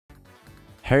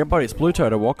Hey everybody, it's BlueToad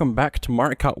and welcome back to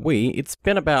Mario Kart Wii. It's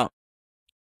been about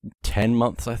 10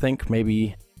 months, I think,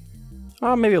 maybe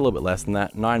a little bit less than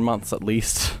that, 9 months at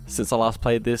least, since I last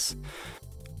played this.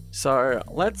 So,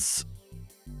 let's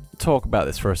talk about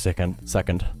this for a second.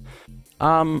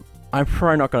 I'm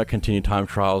probably not going to continue time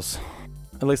trials,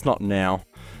 at least not now.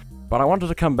 But I wanted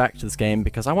to come back to this game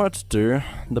because I wanted to do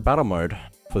the battle mode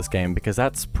for this game, because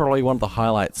that's probably one of the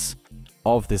highlights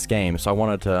of this game, so I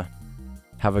wanted to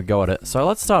have a go at it. So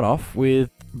let's start off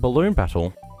with Balloon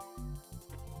Battle.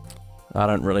 I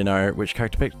don't really know which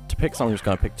character to pick, so I'm just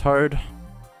going to pick Toad.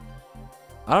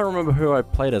 I don't remember who I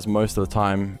played as most of the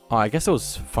time. Oh, I guess it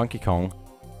was Funky Kong,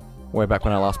 way back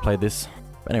when I last played this.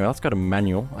 But anyway, let's go to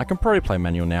manual. I can probably play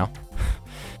manual now.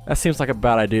 That seems like a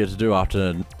bad idea to do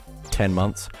after 10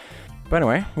 months. But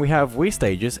anyway, we have Wii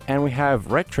stages and we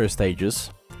have retro stages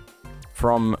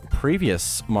from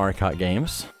previous Mario Kart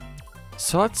games.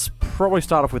 So let's probably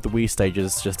start off with the Wii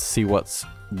stages just to see what's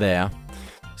there.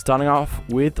 Starting off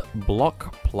with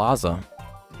Block Plaza.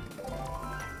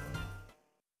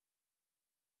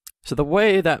 So the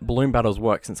way that balloon battles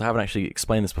work, since I haven't actually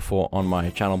explained this before on my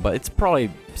channel, but it's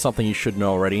probably something you should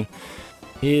know already,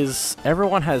 is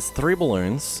everyone has 3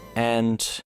 balloons,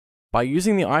 and by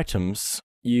using the items,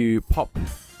 you pop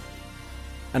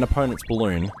an opponent's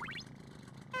balloon.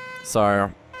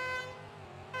 So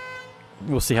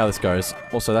we'll see how this goes.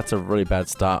 Also, that's a really bad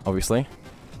start, obviously.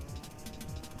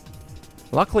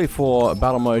 Luckily for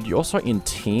battle mode, you're also in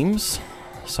teams,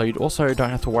 so you also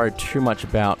don't have to worry too much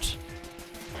about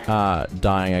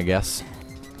dying, I guess.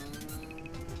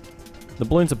 The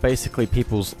balloons are basically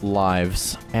people's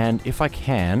lives, and if I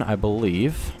can, I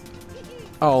believe...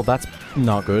 Oh, that's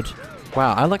not good.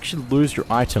 Wow, I'll actually lose your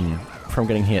item from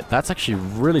getting hit. That's actually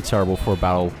really terrible for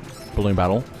a balloon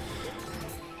battle.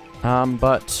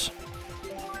 But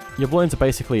your balloons are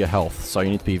basically your health, so you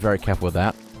need to be very careful with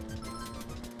that.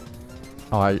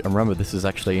 Oh, I remember this is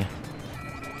actually...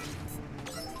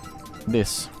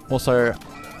 this. Also...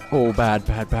 oh, bad.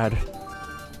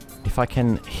 If I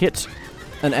can hit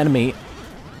an enemy...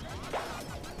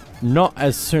 not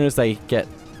as soon as they get...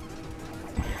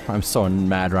 I'm so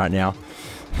mad right now.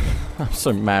 I'm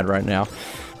so mad right now.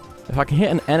 If I can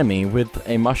hit an enemy with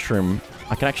a mushroom,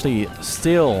 I can actually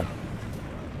steal...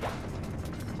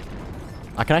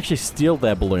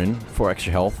 their balloon for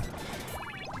extra health.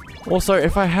 Also,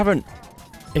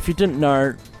 if you didn't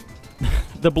know,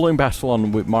 the balloon battle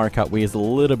on Mario Kart Wii is a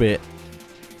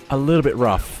little bit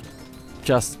rough.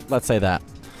 Just, let's say that.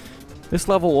 This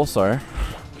level also,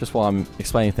 just while I'm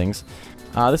explaining things,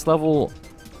 this level,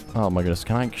 oh my goodness,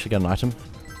 can I actually get an item?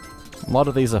 A lot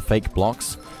of these are fake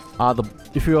blocks.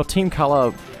 If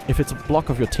it's a block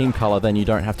of your team color, then you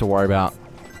don't have to worry about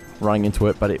running into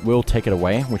it, but it will take it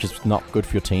away, which is not good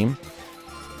for your team.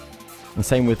 And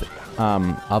same with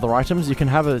other items. You can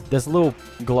have there's a little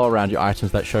glow around your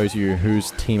items that shows you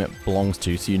whose team it belongs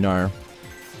to, so you know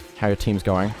how your team's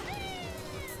going.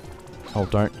 Oh,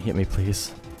 don't hit me,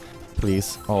 please.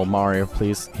 Please. Oh, Mario,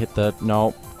 please hit the...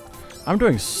 no. I'm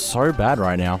doing so bad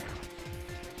right now.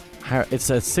 It's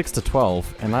a 6 to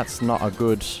 12, and that's not a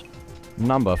good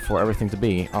number for everything to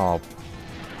be. Oh,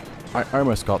 I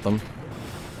almost got them.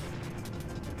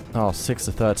 Oh, 6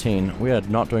 to 13. We are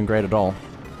not doing great at all.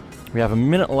 We have a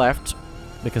minute left,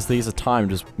 because these are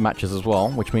timed matches as well,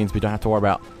 which means we don't have to worry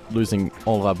about losing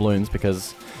all of our balloons,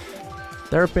 because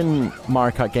there have been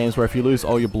Mario Kart games where if you lose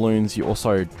all your balloons, you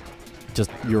also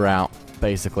you're out,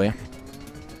 basically.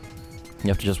 You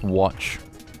have to just watch,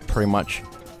 pretty much.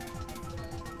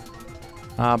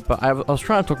 But I was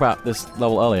trying to talk about this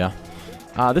level earlier.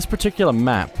 This particular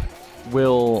map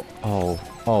will...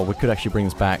 oh, we could actually bring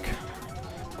this back.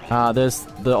 There's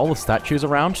all the statues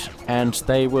around, and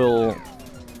they will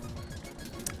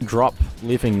drop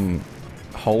living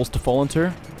holes to fall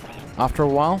into after a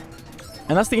while.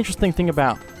 And that's the interesting thing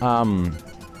about,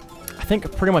 I think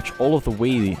pretty much all of the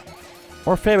Wii,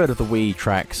 or a fair bit of the Wii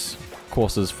tracks,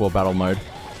 courses for battle mode,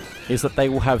 is that they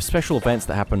will have special events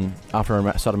that happen after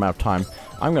a certain amount of time.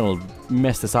 I'm going to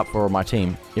mess this up for my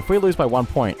team. If we lose by 1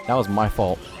 point, that was my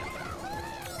fault.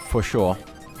 For sure.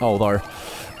 Oh, though.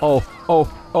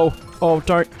 Oh,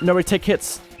 don't. Nobody take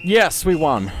hits. Yes, we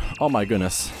won. Oh my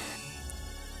goodness.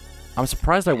 I'm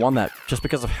surprised I won that just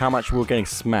because of how much we were getting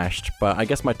smashed, but I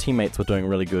guess my teammates were doing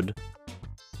really good.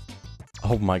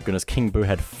 Oh my goodness, King Boo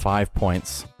had 5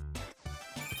 points.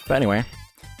 But anyway,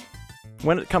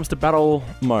 when it comes to battle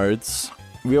modes,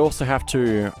 we also have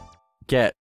to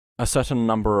get a certain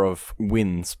number of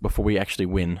wins before we actually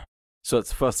win. So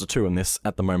it's first to 2 in this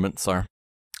at the moment, so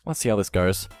let's see how this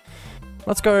goes.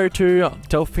 Let's go to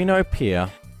Delfino Pier.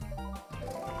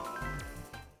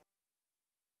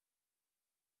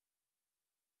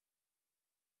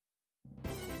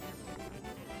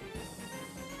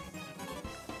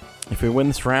 If we win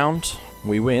this round,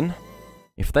 we win.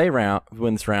 If they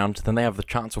win this round, then they have the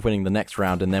chance of winning the next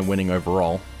round and then winning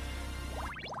overall.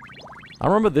 I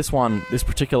remember this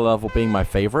particular level being my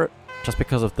favorite, just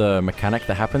because of the mechanic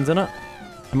that happens in it.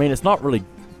 I mean, it's not really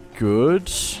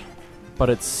good, but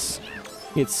it's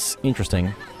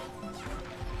interesting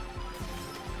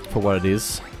for what it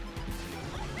is.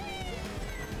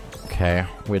 Okay,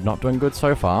 we're not doing good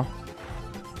so far.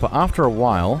 But after a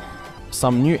while,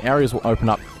 some new areas will open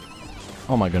up,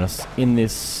 oh my goodness, in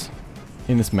this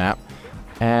map.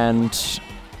 And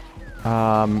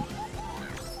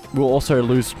we'll also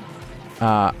lose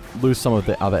some of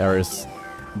the other areas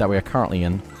that we are currently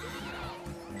in.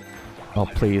 Oh,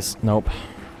 please. Nope.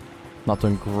 Not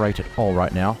doing great at all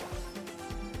right now.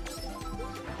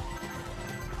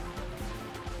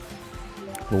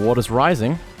 The water's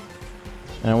rising.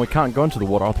 And we can't go into the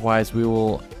water, otherwise we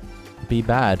will be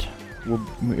bad.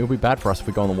 It'll be bad for us if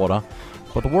we go in the water.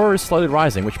 But the water is slowly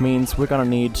rising, which means we're gonna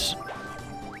need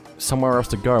somewhere else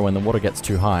to go when the water gets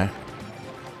too high.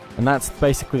 And that's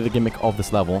basically the gimmick of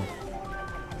this level.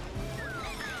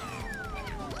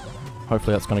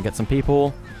 Hopefully that's gonna get some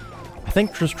people. I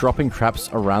think just dropping traps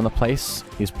around the place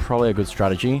is probably a good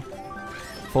strategy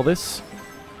for this.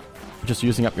 Just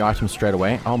using up your items straight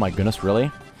away. Oh my goodness,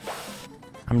 really?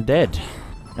 I'm dead.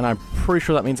 And I'm pretty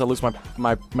sure that means I lose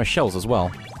my shells as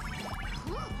well.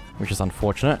 Which is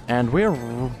unfortunate. And we're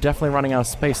definitely running out of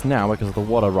space now because of the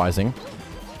water rising.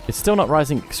 It's still not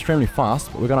rising extremely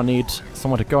fast, but we're gonna need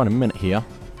someone to go in a minute here.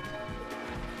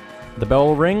 The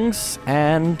bell rings,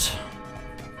 and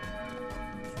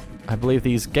I believe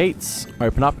these gates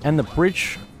open up, and the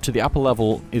bridge to the upper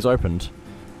level is opened.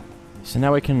 So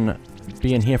now we can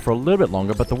be in here for a little bit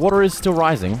longer, but the water is still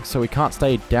rising, so we can't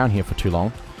stay down here for too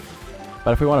long.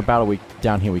 But if we want to battle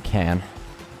down here, we can.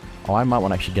 Oh, I might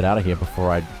want to actually get out of here before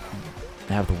I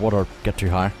have the water get too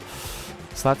high.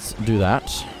 So let's do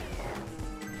that.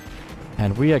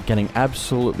 And we are getting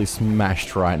absolutely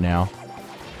smashed right now.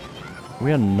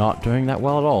 We are not doing that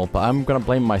well at all, but I'm going to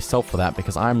blame myself for that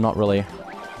because I'm not really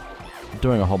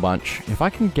doing a whole bunch. If I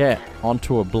can get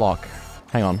onto a block...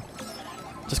 Hang on.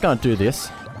 Just going to do this.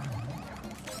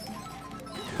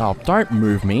 Oh, don't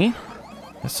move me.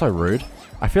 That's so rude.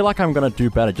 I feel like I'm going to do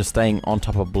better just staying on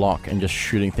top of a block and just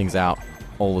shooting things out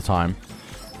all the time.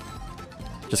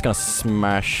 Just going to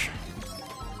smash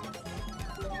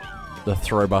the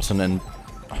throw button and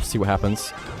see what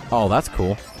happens. Oh, that's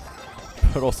cool.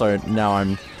 But also, now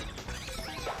I'm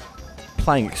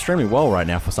playing extremely well right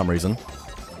now for some reason.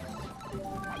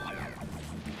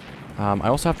 I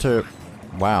also have to...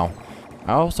 Wow.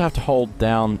 I also have to hold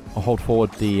down, or hold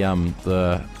forward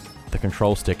the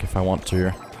control stick if I want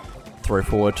to throw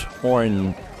forward, or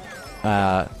in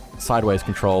sideways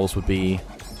controls would be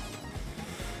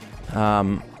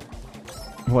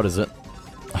what is it?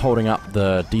 Holding up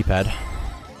the D-pad.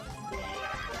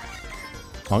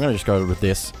 I'm gonna just go with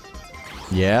this.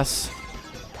 Yes.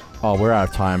 Oh, we're out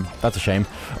of time. That's a shame.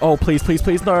 Oh, please, please,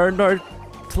 please, no, no.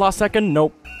 It's the last second.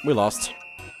 Nope, we lost.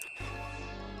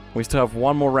 We still have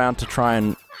one more round to try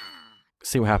and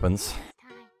see what happens.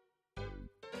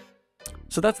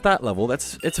 So that's that level.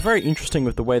 It's very interesting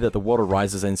with the way that the water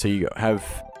rises, and so you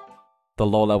have the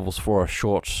lower levels for a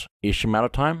short-ish amount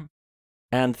of time.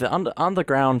 And the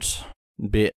underground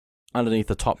bit underneath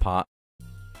the top part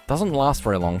doesn't last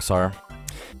very long, so...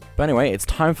 But anyway, it's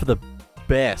time for the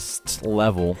best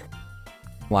level.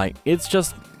 Like, it's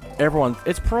just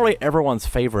it's probably everyone's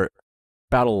favorite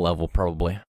battle level,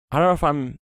 probably. I don't know if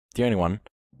I'm the only one,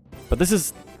 but this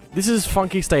is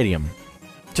Funky Stadium.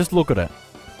 Just look at it.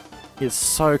 It's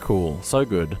so cool, so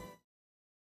good.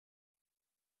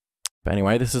 But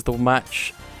anyway, this is the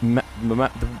match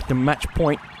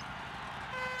point.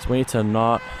 So we need to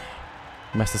not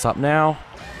mess this up now.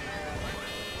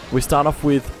 We start off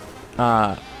with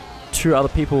 2 other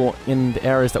people in the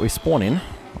areas that we spawn in,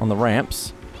 on the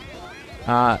ramps.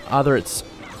 Either it's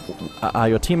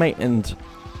your teammate and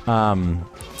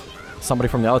somebody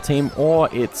from the other team, or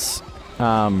it's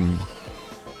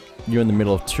you're in the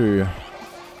middle of 2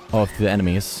 of the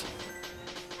enemies.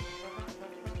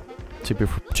 Two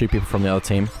people from the other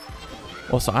team.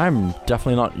 Also, I'm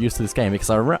definitely not used to this game because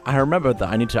I remember that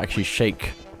I need to actually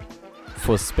shake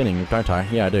for spinning, don't I?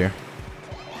 Yeah, I do.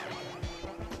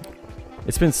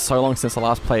 It's been so long since I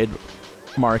last played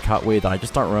Mario Kart Wii that I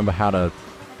just don't remember how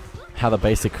the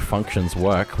basic functions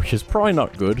work, which is probably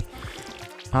not good.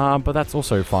 But that's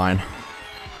also fine.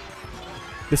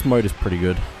 This mode is pretty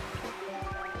good.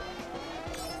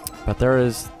 But there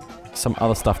is some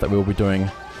other stuff that we'll be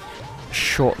doing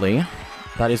shortly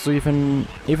that is even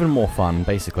more fun,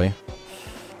 basically.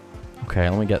 Okay,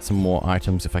 let me get some more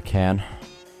items if I can.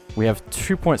 We have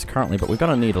 2 points currently, but we're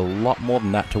going to need a lot more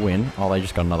than that to win. Oh, they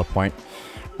just got another point.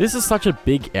 This is such a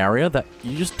big area that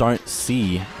you just don't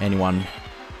see anyone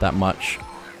that much.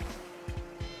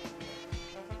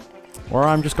 Or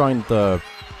I'm just going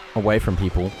away from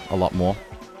people a lot more.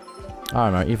 I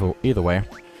don't know, either way.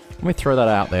 Let me throw that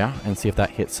out there and see if that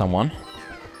hits someone.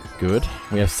 Good.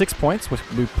 We have 6 points. We're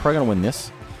probably going to win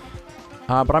this.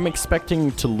 But I'm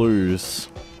expecting to lose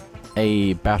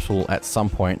a battle at some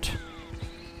point.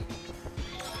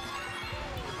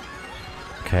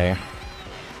 Okay.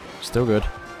 Still good.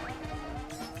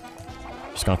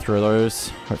 Just gonna throw those.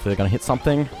 Hopefully they're gonna hit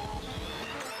something.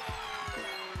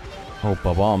 Oh,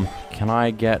 Bob-omb. Can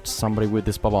I get somebody with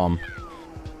this Bob-omb?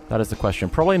 That is the question.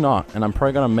 Probably not, and I'm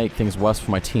probably gonna make things worse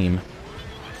for my team.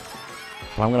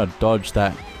 But I'm gonna dodge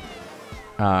that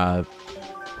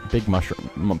big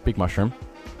mushroom.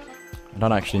 I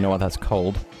don't actually know what that's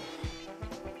called.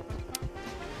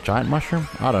 Giant mushroom?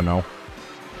 I don't know.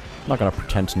 I'm not gonna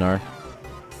pretend to know.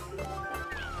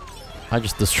 I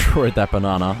just destroyed that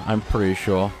banana, I'm pretty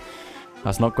sure.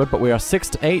 That's not good, but we are 6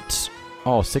 to 8.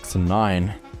 Oh, 6 to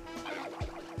 9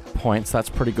 points. That's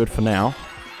pretty good for now.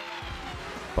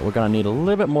 But we're gonna need a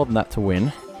little bit more than that to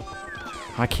win.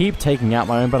 I keep taking out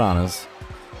my own bananas.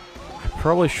 I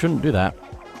probably shouldn't do that.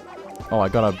 Oh, I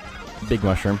got a big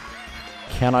mushroom.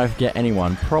 Can I get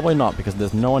anyone? Probably not, because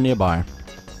there's no one nearby.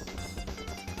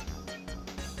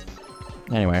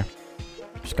 Anyway.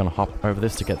 Just gonna hop over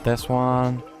this to get this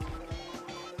one.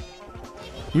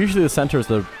 Usually the center is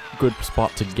the good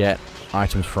spot to get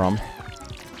items from.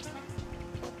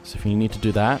 So if you need to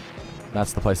do that,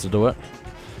 that's the place to do it.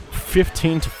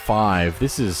 15 to 5.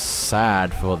 This is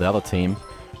sad for the other team.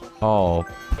 Oh,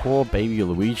 poor baby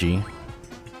Luigi.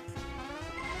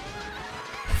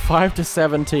 5 to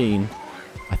 17.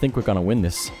 I think we're gonna win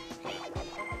this.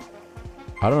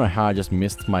 I don't know how I just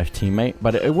missed my teammate,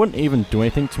 but it wouldn't even do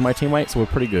anything to my teammate, so we're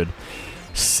pretty good.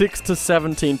 6 to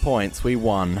 17 points. We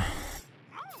won.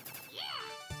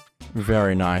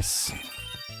 Very nice.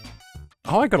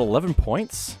 Oh, I got 11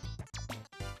 points?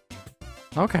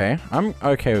 Okay, I'm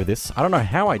okay with this. I don't know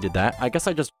how I did that. I guess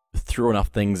I just threw enough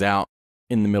things out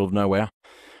in the middle of nowhere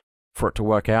for it to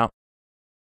work out.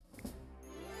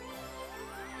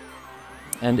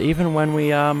 And even when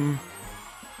we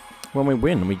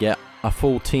win, we get a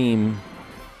full team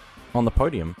on the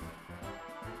podium.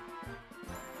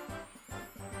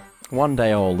 One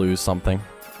day I'll lose something.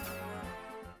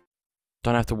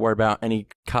 Don't have to worry about any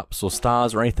cups or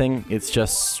stars or anything. It's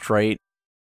just straight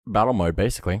battle mode,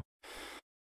 basically.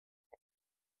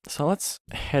 So let's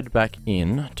head back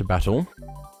in to battle.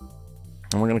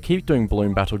 And we're going to keep doing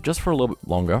balloon battle just for a little bit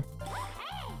longer.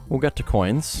 We'll get to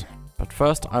coins. But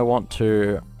first I'm going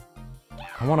to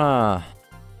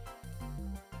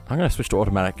switch to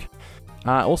automatic.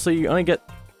 Also, you only get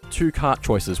 2 kart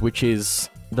choices, which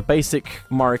is the basic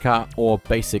Mario Kart or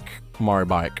basic Mario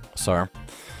Bike. So...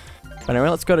 But anyway,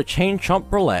 let's go to Chain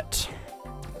Chomp Roulette.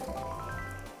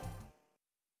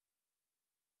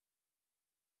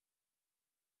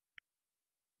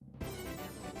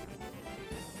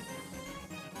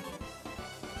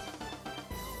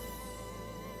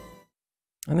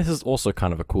 And this is also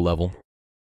kind of a cool level.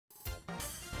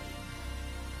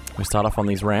 We start off on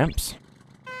these ramps.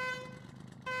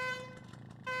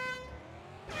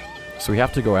 So we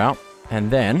have to go out,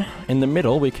 and then, in the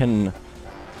middle, we can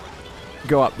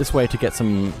go up this way to get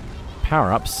some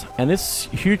power-ups, and this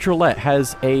huge roulette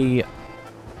has a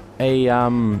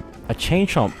chain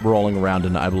chomp rolling around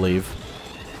in it, I believe,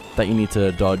 that you need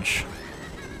to dodge.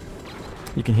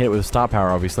 You can hit it with star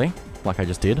power, obviously, like I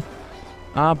just did.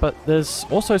 But there's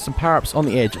also some power-ups on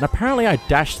the edge, and apparently I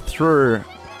dashed through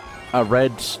a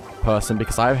red person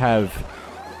because I have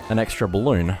an extra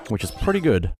balloon, which is pretty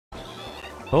good.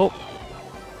 Oh,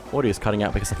 audio's cutting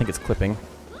out because I think it's clipping.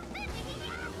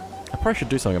 I probably should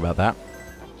do something about that.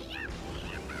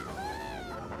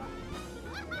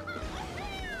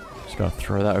 Just gotta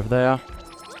throw that over there.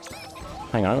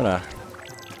 Hang on, I'm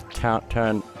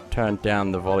gonna turn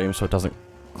down the volume so it doesn't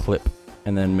clip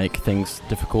and then make things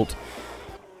difficult.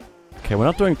 Okay, we're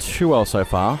not doing too well so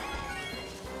far.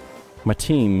 My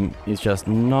team is just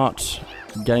not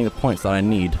getting the points that I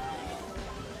need.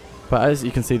 But as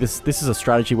you can see, this is a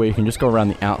strategy where you can just go around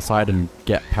the outside and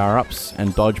get power-ups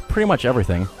and dodge pretty much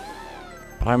everything.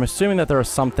 But I'm assuming that there are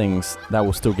some things that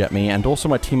will still get me, and also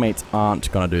my teammates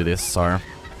aren't gonna do this, so... I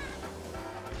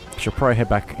should probably head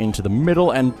back into the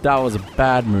middle, and that was a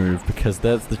bad move, because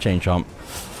there's the chain chomp.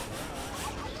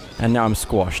 And now I'm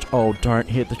squashed. Oh, don't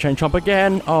hit the chain chomp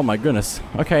again! Oh my goodness.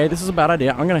 Okay, this is a bad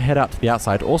idea. I'm gonna head out to the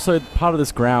outside. Also, part of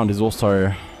this ground is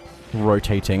also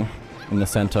rotating in the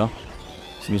center.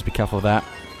 So you just be careful of that.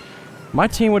 My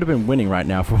team would have been winning right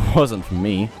now if it wasn't for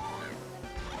me.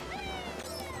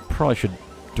 Probably should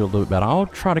do a little bit better. I'll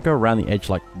try to go around the edge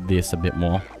like this a bit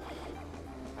more.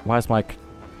 Why is my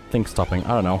thing stopping? I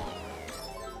don't know.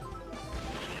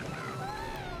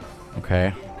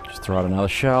 Okay, just throw out another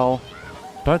shell.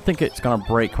 Don't think it's gonna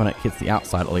break when it hits the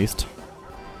outside at least.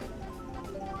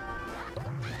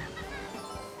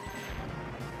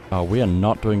 Oh, we are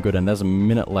not doing good and there's a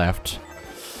minute left.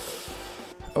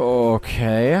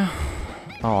 Okay.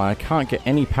 Oh, I can't get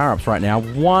any power-ups right now.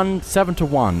 7 to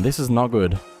 1. This is not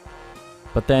good.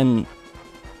 But then,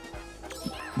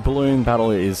 balloon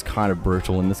battle is kind of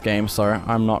brutal in this game, so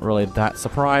I'm not really that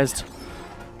surprised.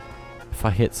 If I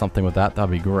hit something with that,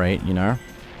 that'd be great, you know.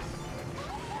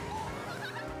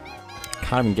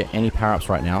 Can't even get any power-ups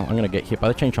right now. I'm gonna get hit by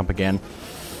the chain chomp again.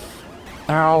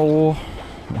 Ow!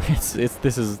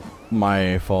 This is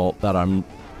my fault that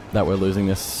we're losing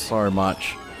this so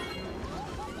much.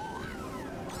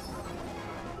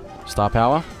 Star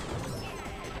power.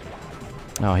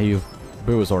 Oh,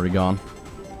 Boo is already gone.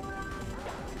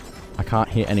 I can't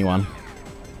hit anyone.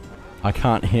 I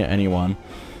can't hit anyone.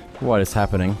 What is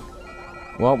happening?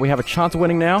 Well, we have a chance of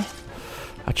winning now.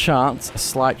 A chance, a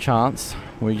slight chance.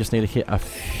 We just need to hit a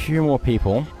few more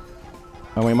people.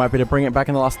 And we might be able to bring it back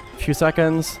in the last few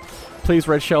seconds. Please,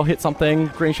 red shell, hit something.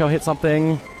 Green shell, hit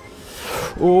something.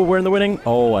 Oh, we're in the winning.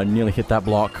 Oh, I nearly hit that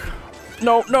block.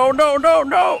 No, no, no, no,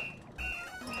 no!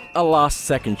 A last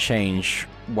second change.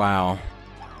 Wow.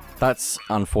 That's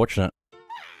unfortunate.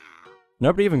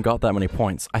 Nobody even got that many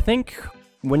points. I think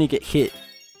when you get hit,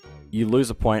 you lose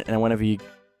a point, and whenever you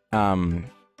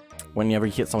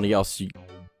hit somebody else,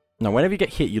 whenever you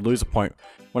get hit, you lose a point.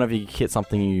 Whenever you hit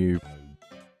something, you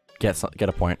get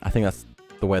a point. I think that's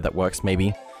the way that works,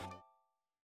 maybe.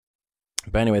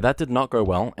 But anyway, that did not go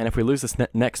well, and if we lose this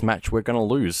next match, we're gonna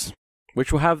lose.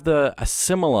 Which will have a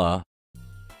similar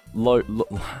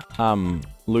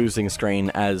losing screen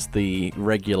as the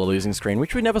regular losing screen,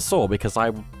 which we never saw because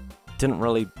I didn't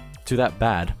really do that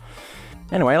bad.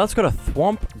 Anyway, let's go to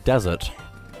Thwomp Desert.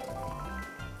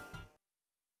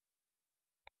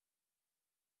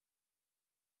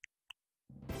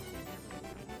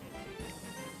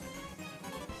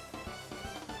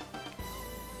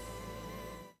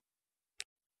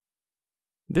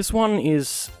 This one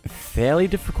is fairly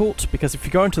difficult because if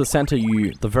you go into the center,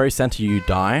 the very center, you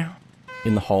die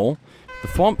in the hole. The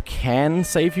Thwomp can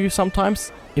save you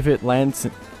sometimes if it lands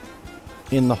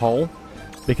in the hole,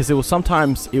 because it will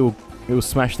sometimes it will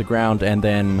smash the ground and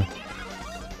then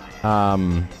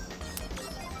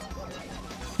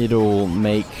it'll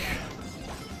make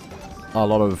a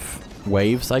lot of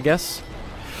waves, I guess,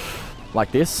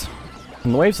 like this.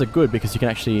 And the waves are good because you can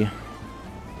actually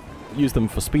use them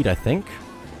for speed, I think.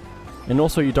 And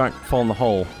also you don't fall in the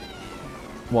hole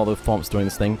while the Thwomp's doing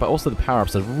this thing, but also the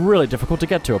power-ups are really difficult to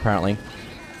get to, apparently.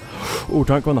 Oh,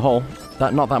 don't go in the hole.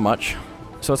 Not that much.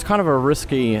 So it's kind of a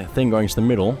risky thing going to the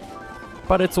middle,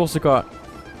 but it's also got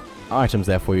items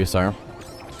there for you, so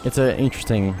it's an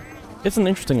interesting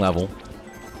level.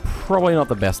 Probably not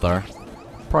the best, though.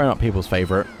 Probably not people's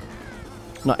favorite.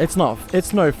 No, it's not.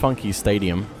 It's no Funky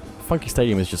Stadium. Funky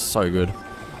Stadium is just so good.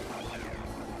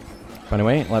 But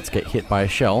anyway, let's get hit by a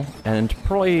shell, and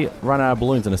probably run out of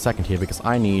balloons in a second here, because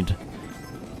I need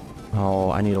a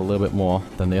little bit more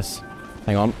than this.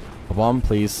 Hang on. A bomb,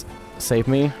 please save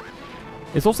me.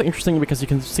 It's also interesting because you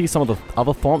can see some of the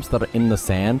other Thwomps that are in the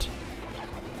sand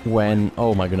when,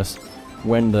 oh my goodness,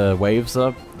 when the waves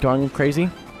are going crazy,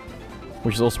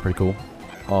 which is also pretty cool.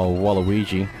 Oh,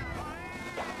 Waluigi.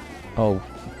 Oh,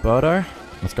 Birdo?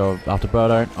 Let's go after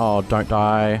Birdo. Oh, don't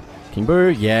die. King Boo,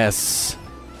 yes!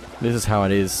 This is how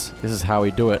it is. This is how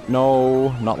we do it.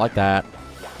 No, not like that.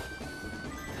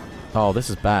 Oh, this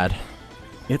is bad.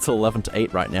 It's 11 to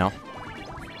 8 right now.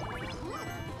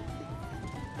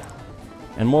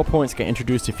 And more points get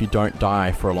introduced if you don't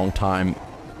die for a long time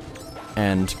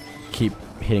and keep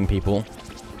hitting people.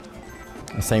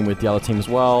 The same with the other team as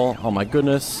well. Oh my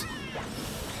goodness.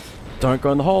 Don't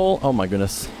go in the hole. Oh my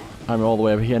goodness. I'm all the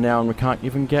way over here now and we can't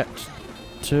even get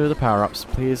to the power-ups.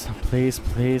 Please, please,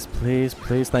 please, please,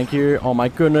 please. Thank you. Oh my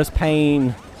goodness,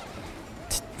 pain.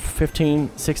 16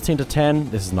 to 10.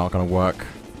 This is not going to work.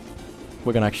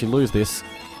 We're going to actually lose this.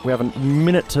 We have a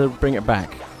minute to bring it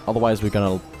back. Otherwise, we're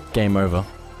going to game over.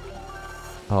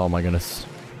 Oh my goodness.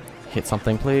 Hit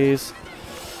something, please.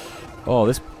 Oh,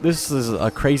 this is a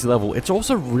crazy level. It's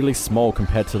also really small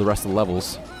compared to the rest of the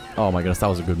levels. Oh my goodness, that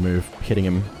was a good move. Hitting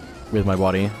him with my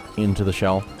body into the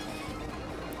shell.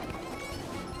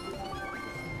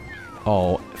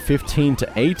 Oh, 15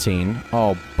 to 18.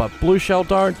 Oh, but blue shell,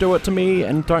 don't do it to me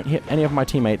and don't hit any of my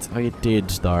teammates. Oh, you did,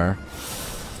 though.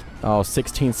 Oh,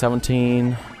 16,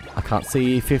 17. I can't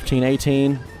see. 15,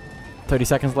 18. 30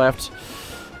 seconds left.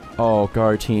 Oh,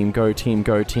 go team, go team,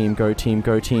 go team, go team,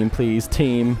 go team, please.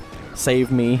 Team,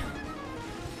 save me.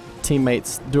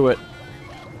 Teammates, do it.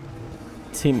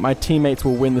 My teammates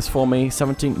will win this for me.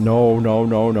 17. No, no,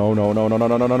 no, no, no, no, no, no,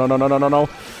 no, no, no, no, no, no, no, no.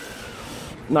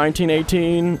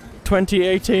 1918.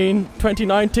 2018.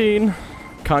 2019.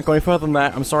 Can't go any further than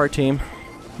that. I'm sorry, team.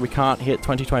 We can't hit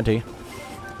 2020.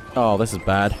 Oh, this is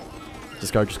bad.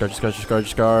 Just go, just go, just go, just go,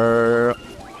 just go.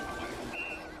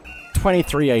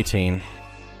 2318.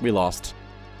 We lost.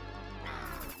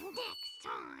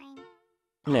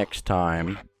 Next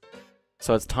time.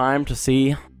 So it's time to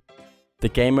see the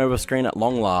game over screen at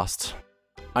long last.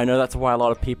 I know that's why a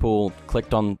lot of people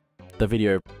clicked on the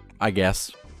video, I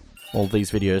guess. All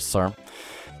these videos, so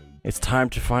it's time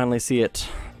to finally see it.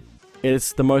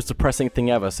 It's the most depressing thing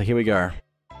ever, so here we go.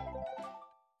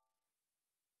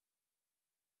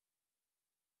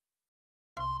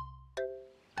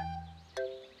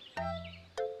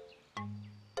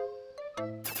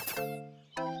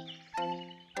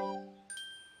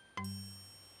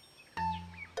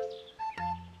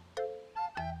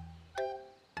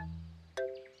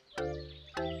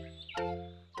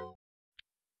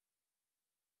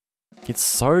 It's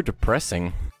so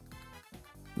depressing.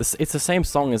 It's the same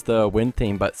song as the Wind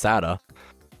theme, but sadder.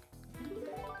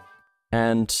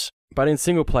 But in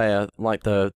single player, like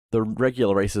the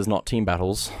regular races, not team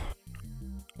battles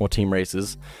or team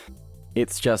races,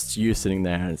 it's just you sitting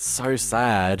there. It's so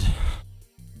sad.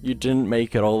 You didn't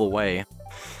make it all the way.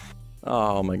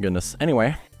 Oh my goodness.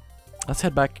 Anyway, let's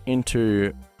head back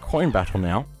into coin battle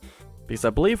now, because I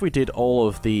believe we did all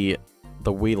of the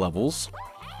Wii levels.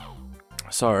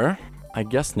 So I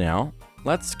guess now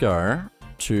let's go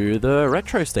to the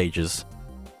retro stages.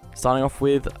 Starting off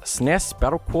with SNES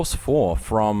Battle Course 4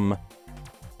 from,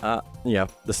 yeah,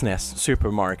 the SNES,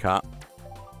 Super Mario Kart.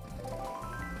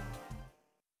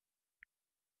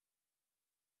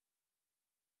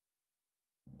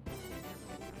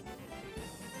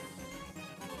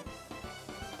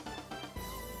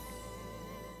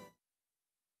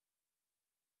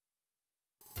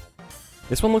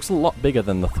 This one looks a lot bigger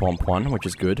than the Thwomp one, which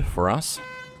is good for us.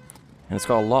 And it's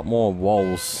got a lot more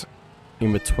walls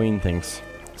in between things.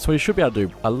 So we should be able to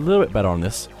do a little bit better on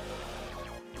this.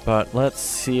 But let's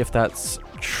see if that's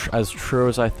as true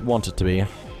as I want it to be.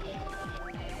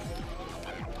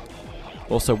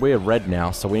 Also, we're red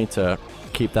now, so we need to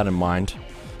keep that in mind.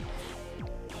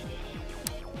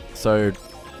 So,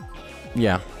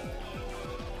 yeah.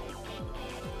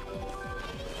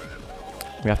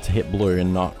 We have to hit blue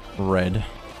and not red.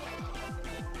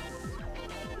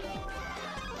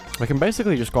 We can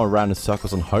basically just go around in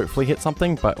circles and hopefully hit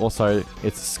something, but also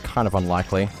it's kind of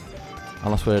unlikely.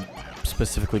 Unless we're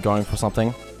specifically going for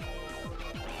something.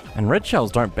 And red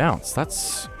shells don't bounce.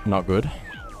 That's not good.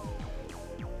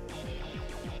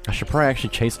 I should probably actually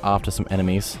chase after some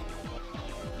enemies.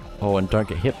 Oh, and don't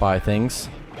get hit by things.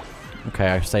 Okay,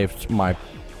 I saved my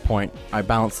point. I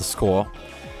balanced the score.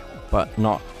 But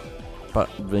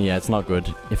yeah, it's not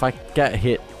good. If I get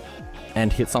hit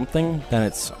and hit something, then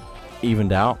it's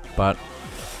evened out, but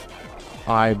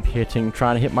I'm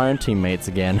trying to hit my own teammates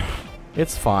again.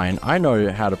 It's fine. I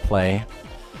know how to play.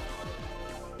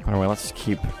 Anyway, let's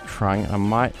keep trying. I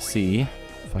might see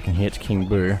if I can hit King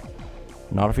Boo.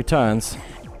 Not if he turns.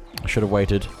 I should have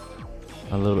waited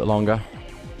a little bit longer.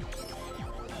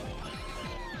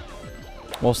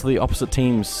 Also, the opposite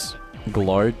team's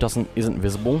glow isn't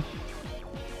visible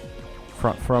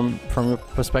from your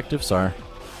perspective, so I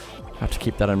have to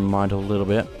keep that in mind a little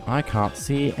bit. I can't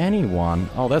see anyone.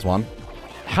 Oh, there's one.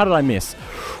 How did I miss?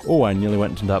 Oh, I nearly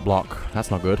went into that block. That's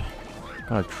not good.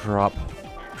 Gotta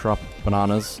drop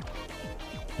bananas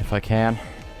if I can.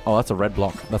 Oh, that's a red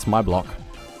block. That's my block,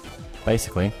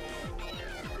 basically.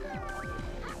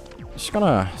 Just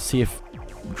gonna see if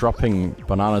dropping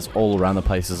bananas all around the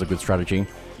place is a good strategy,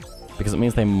 because it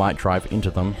means they might drive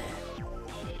into them.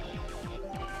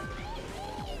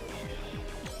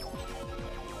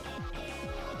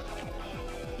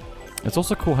 It's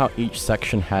also cool how each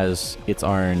section has its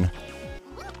own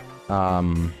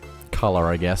color,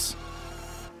 I guess.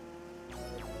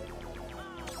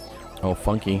 Oh,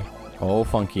 funky. Oh,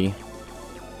 funky.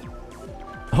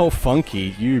 Oh,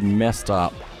 funky, you messed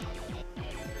up.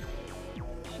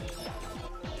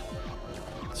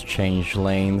 Let's change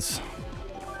lanes.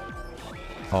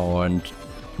 Oh, and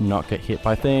not get hit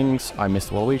by things. I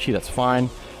missed Waluigi, that's fine.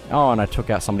 Oh, and I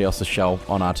took out somebody else's shell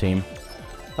on our team.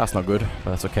 That's not good, but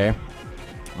that's okay.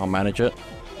 I'll manage it.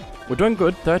 We're doing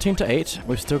good, 13 to 8.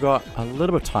 We've still got a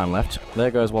little bit of time left.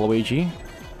 There goes Waluigi.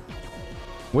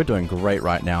 We're doing great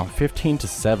right now. 15 to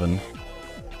 7.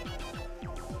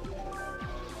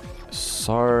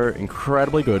 So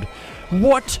incredibly good.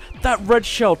 What? That red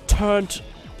shell turned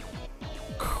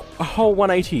a whole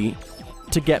 180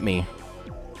 to get me.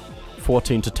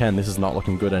 14 to 10. This is not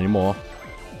looking good anymore.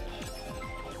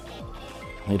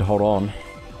 Need to hold on.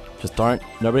 Just don't.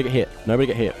 Nobody get hit. Nobody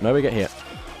get hit. Nobody get hit.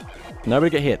 Nobody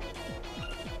get hit.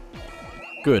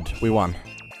 Good. We won.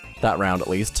 That round at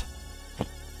least.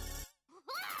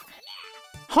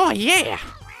 Oh yeah!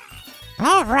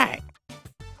 Alright.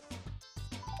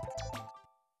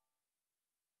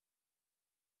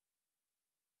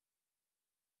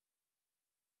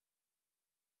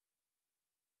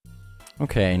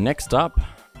 Okay, next up,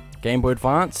 Game Boy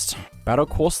Advanced, Battle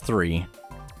Course 3.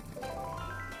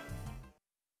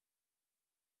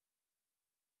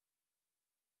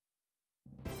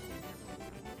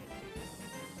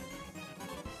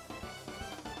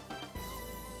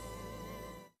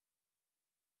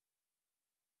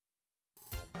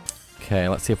 Okay,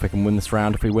 let's see if we can win this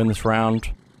round. If we win this round,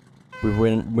 we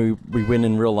win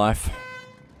in real life.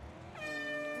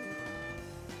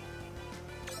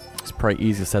 It's pretty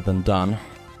easier said than done,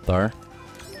 though.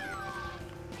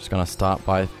 Just gonna start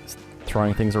by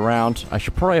throwing things around. I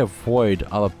should probably avoid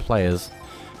other players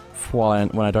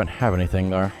when I don't have anything,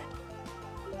 though.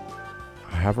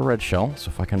 I have a red shell, so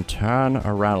if I can turn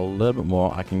around a little bit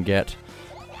more, I can get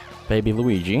Baby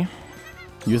Luigi.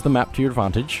 Use the map to your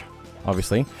advantage,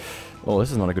 obviously. Oh,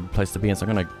 this is not a good place to be in, so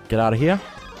I'm gonna get out of here.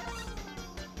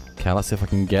 Okay, let's see if I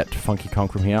can get Funky Kong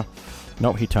from here.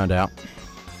 Nope, he turned out.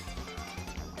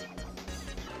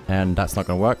 And that's not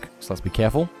gonna work, so let's be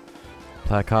careful.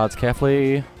 Play our cards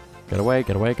carefully. Get away,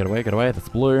 get away, get away, get away. That's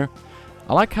blue.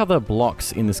 I like how the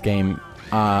blocks in this game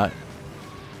are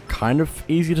kind of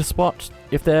easy to spot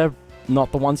if they're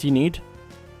not the ones you need.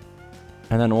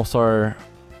 And then also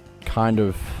kind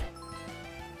of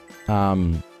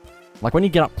like when you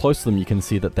get up close to them, you can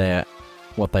see that they're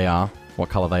what they are, what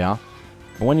color they are.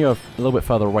 But when you're a little bit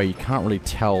further away, you can't really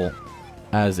tell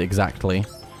as exactly.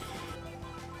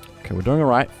 Okay, we're doing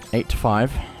alright. 8 to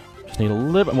 5. Just need a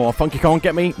little bit more. Funky Kong,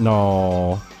 get me!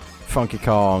 No. Funky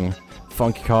Kong.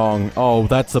 Funky Kong. Oh,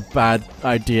 that's a bad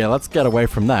idea. Let's get away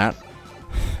from that.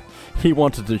 He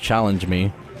wanted to challenge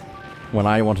me when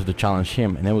I wanted to challenge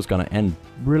him, and it was going to end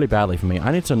really badly for me.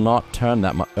 I need to not turn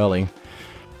that much early.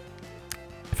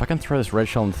 If I can throw this red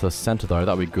shell into the center, though,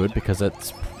 that would be good, because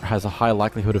it has a high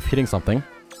likelihood of hitting something.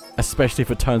 Especially if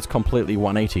it turns completely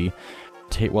 180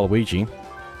 to hit Waluigi.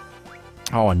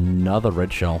 Oh, another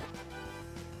red shell.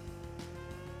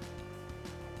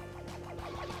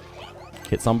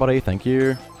 Hit somebody, thank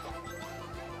you.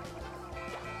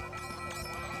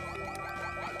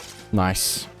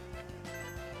 Nice.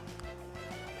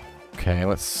 Okay,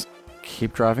 let's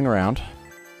keep driving around.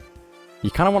 You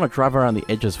kind of want to drive around the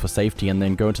edges for safety and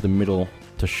then go into the middle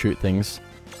to shoot things.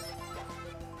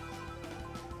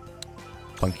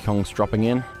 Funky Kong's dropping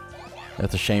in.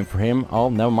 That's a shame for him. Oh,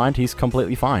 never mind, he's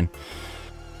completely fine.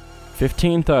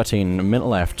 15-13, a minute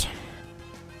left.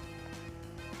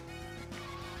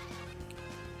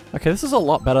 Okay, this is a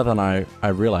lot better than I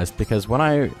realized, because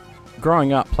when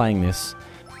growing up playing this,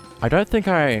 I don't think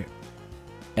I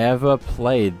ever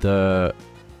played the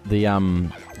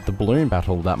balloon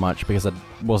battle that much, because I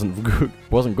wasn't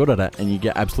good at it, and you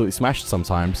get absolutely smashed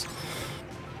sometimes.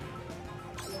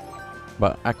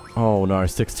 But, oh no,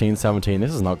 16-17,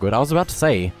 this is not good. I was about to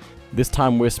say, this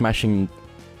time we're smashing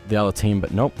the other team,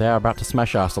 but nope, they're about to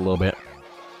smash us a little bit.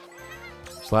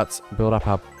 So let's build up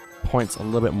our points a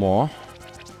little bit more.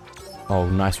 Oh,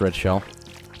 nice red shell.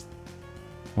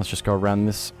 Let's just go around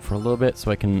this for a little bit so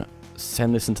I can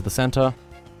send this into the center.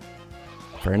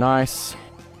 Very nice.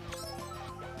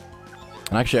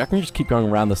 And actually, I can just keep going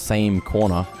around the same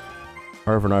corner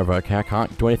over and over. Okay, I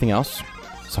can't do anything else.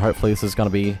 So hopefully this is going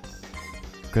to be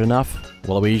good enough.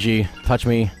 Waluigi, touch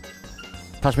me.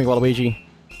 Touch me, Waluigi.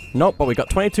 Nope, but we got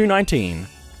 22-19.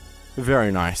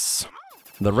 Very nice.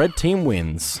 The red team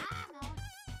wins.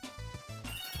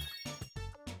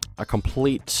 A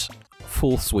complete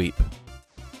full sweep.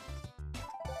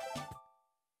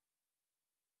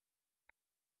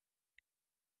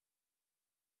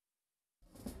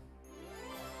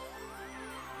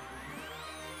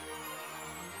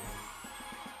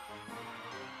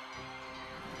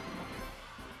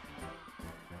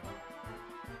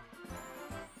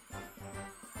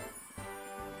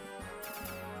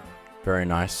 Very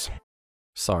nice.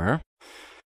 So,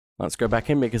 let's go back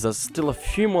in because there's still a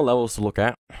few more levels to look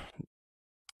at.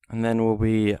 And then we'll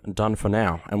be done for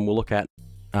now. And we'll look at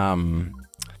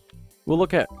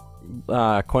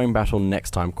Coin Battle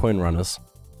next time, Coin Runners.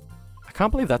 I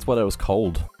can't believe that's what it was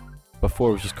called.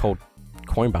 Before it was just called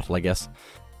Coin Battle, I guess.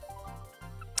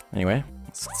 Anyway,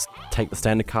 let's take the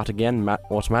standard cart again,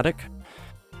 automatic.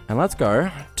 And let's go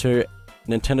to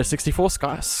Nintendo 64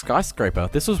 Skyscraper.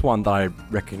 This was one that I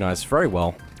recognized very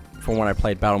well from when I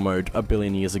played Battle Mode a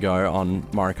billion years ago on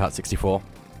Mario Kart 64.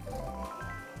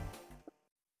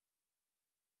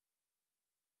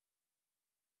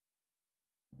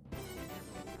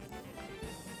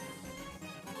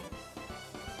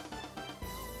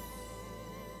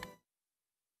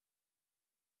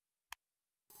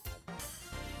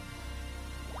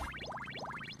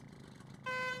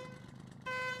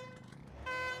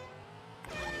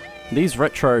 These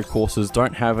retro courses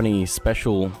don't have any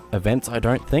special events, I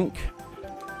don't think.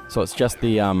 So it's just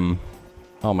the,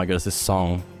 oh my goodness, this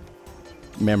song.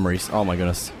 Memories, oh my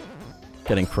goodness.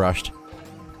 Getting crushed.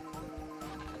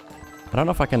 I don't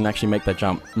know if I can actually make that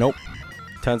jump. Nope.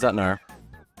 Turns out no.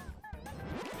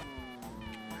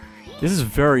 This is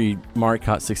very Mario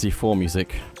Kart 64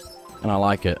 music, and I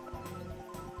like it.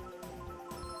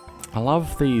 I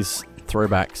love these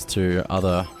throwbacks to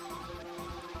other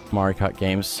Mario Kart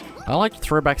games. I like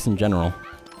throwbacks in general.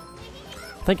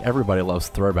 I think everybody loves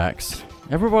throwbacks.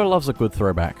 Everybody loves a good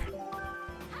throwback.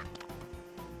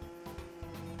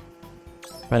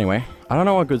 But anyway, I don't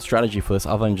know a good strategy for this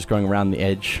other than just going around the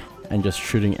edge and just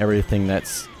shooting everything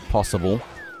that's possible.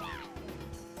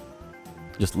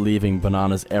 Just leaving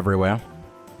bananas everywhere.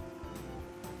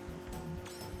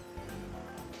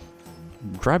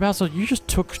 Dry Bowser, you just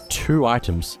took 2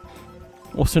 items.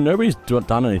 Also, nobody's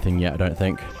done anything yet, I don't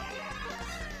think.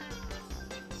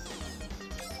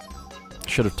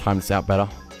 Should have timed this out better.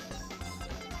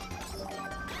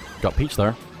 Got Peach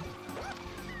though.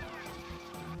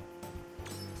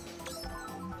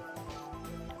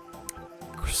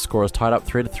 Score is tied up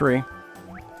 3-3.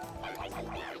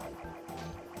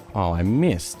 Oh, I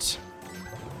missed.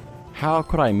 How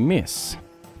could I miss?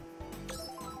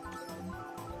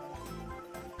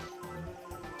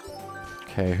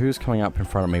 Okay, who's coming up in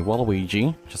front of me?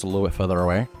 Waluigi, just a little bit further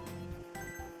away.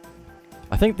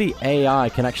 I think the AI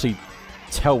can actually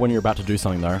tell when you're about to do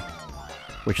something though,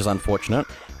 which is unfortunate,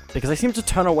 because they seem to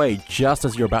turn away just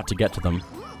as you're about to get to them.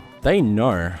 They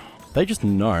know. They just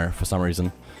know for some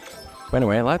reason. But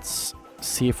anyway, let's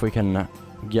see if we can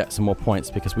get some more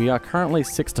points, because we are currently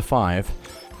 6-5,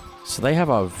 so they have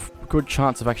a good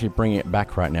chance of actually bringing it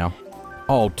back right now.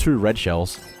 Oh, 2 red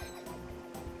shells.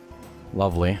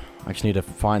 Lovely. I just need to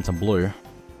find some blue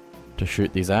to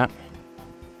shoot these at.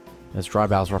 There's Dry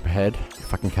Bowser up ahead.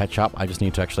 If I can catch up, I just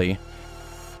need to actually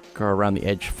go around the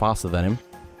edge faster than him.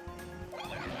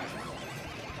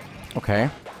 Okay.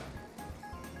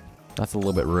 That's a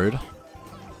little bit rude.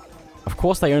 Of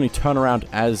course they only turn around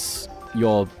as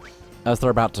they're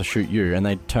about to shoot you, and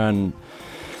they turn...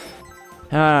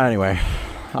 anyway,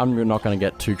 I'm not going to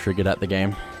get too triggered at the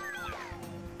game.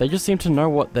 They just seem to know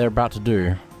what they're about to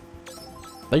do.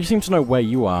 They just seem to know where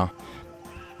you are,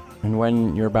 and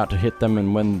when you're about to hit them,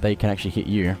 and when they can actually hit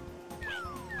you.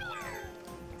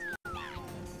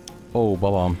 Oh,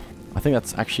 Bob-omb. I think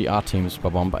that's actually our team's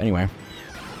Bob-omb, but anyway.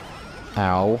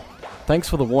 Ow. Thanks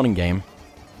for the warning game.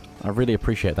 I really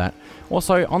appreciate that.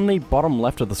 Also, on the bottom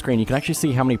left of the screen, you can actually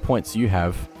see how many points you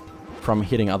have from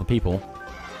hitting other people.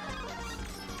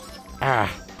 Ah.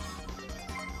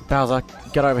 Bowser,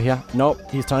 get over here. Nope,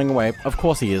 he's turning away. Of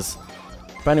course he is.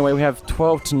 But anyway, we have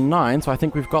 12-9, so I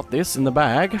think we've got this in the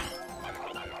bag.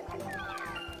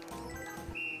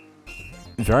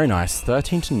 Very nice.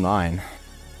 13-9.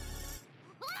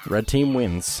 Red team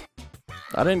wins.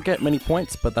 I didn't get many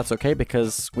points, but that's okay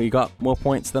because we got more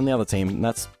points than the other team. And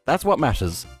that's what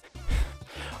matters.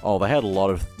 Oh, they had a lot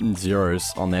of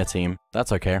zeros on their team.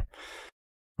 That's okay.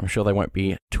 I'm sure they won't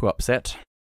be too upset.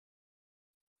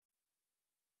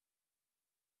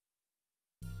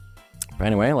 But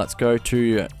anyway, let's go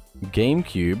to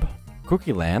GameCube,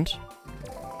 Cookie Land,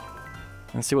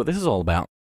 and see what this is all about.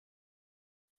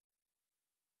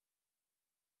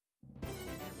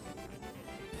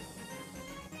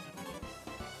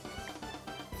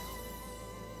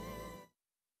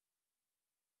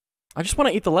 I just want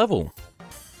to eat the level.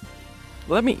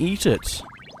 Let me eat it.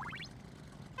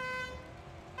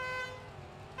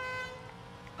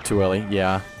 Too early,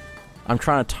 yeah. I'm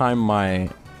trying to time my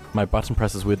button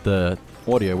presses with the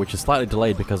audio, which is slightly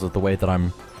delayed because of the way that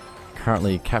I'm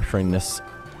currently capturing this,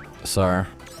 so...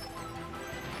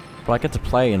 But I get to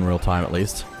play in real time at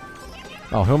least.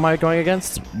 Oh, who am I going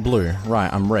against? Blue.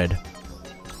 Right, I'm red.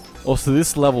 Also,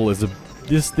 this level is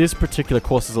this particular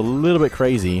course is a little bit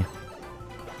crazy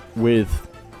with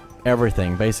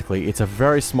everything, basically. It's a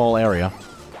very small area.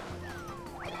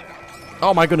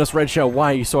 Oh my goodness, Red Shell,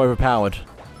 why are you so overpowered?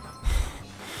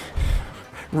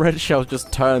 Red shell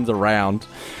just turns around.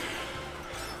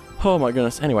 Oh my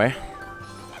goodness. Anyway.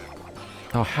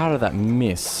 Oh, how did that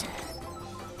miss?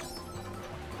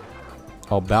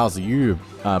 Oh, Bowser, you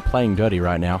are playing dirty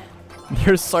right now.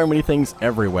 There's so many things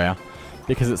everywhere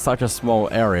because it's such a small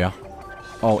area.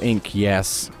 Oh, ink,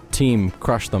 yes. Team,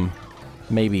 crush them.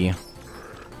 Maybe.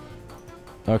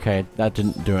 Okay, that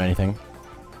didn't do anything.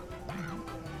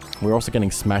 We're also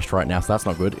getting smashed right now, so that's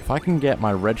not good. If I can get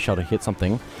my red shell to hit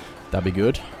something, that'd be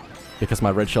good. Because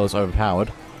my red shell is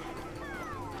overpowered.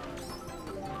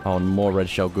 Oh, more red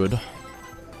shell, good.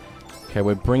 Okay,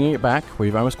 we're bringing it back.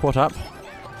 We've almost caught up.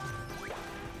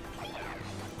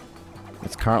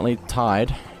 It's currently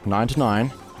tied,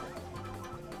 9-9.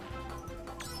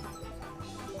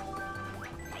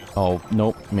 Oh,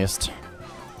 nope, missed.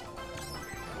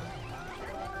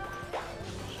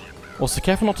 Also,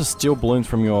 careful not to steal balloons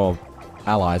from your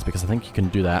allies, because I think you can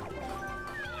do that.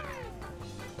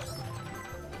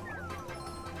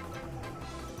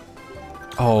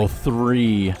 Oh,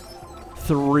 3.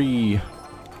 3.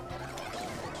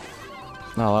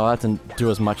 Oh, well, that didn't do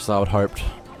as much as I would hoped.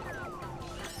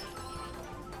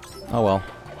 Oh well.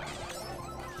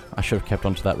 I should have kept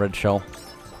onto that red shell.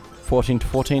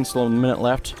 14-14, still a minute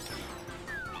left.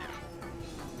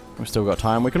 We've still got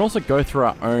time. We can also go through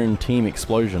our own team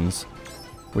explosions,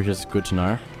 which is good to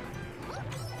know.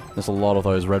 There's a lot of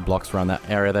those red blocks around that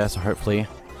area there, so hopefully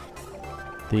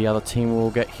the other team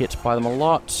will get hit by them a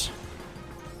lot.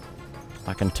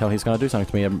 I can tell he's going to do something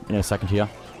to me in a second here.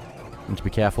 Need to be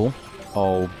careful.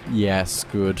 Oh, yes,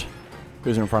 good.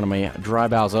 Who's in front of me? Dry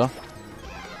Bowser.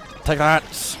 Take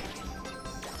that!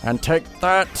 And take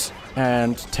that!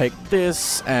 And take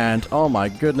this! And oh my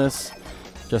goodness.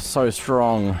 Just so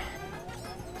strong.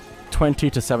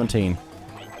 20-17.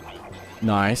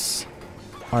 Nice.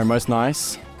 Almost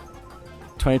nice.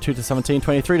 22-17,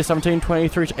 23-17,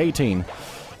 23-18.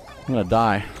 I'm gonna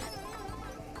die.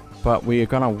 But we are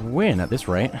gonna win at this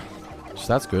rate. So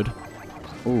that's good.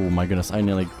 Oh my goodness, I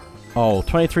nearly... Oh,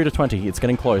 23-20. It's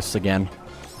getting close again.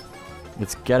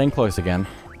 It's getting close again.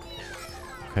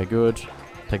 Okay, good.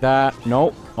 Take that.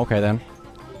 Nope. Okay, then.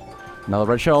 Another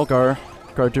red shell. Go.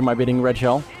 Go do my bidding, red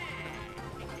shell.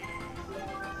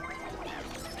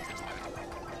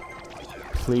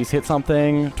 Please hit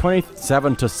something.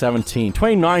 27-17.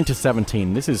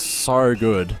 29-17. This is so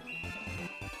good.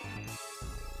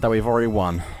 That we've already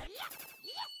won.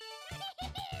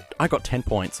 I got 10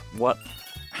 points. What?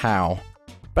 How?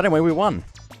 But anyway, we won.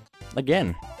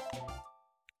 Again.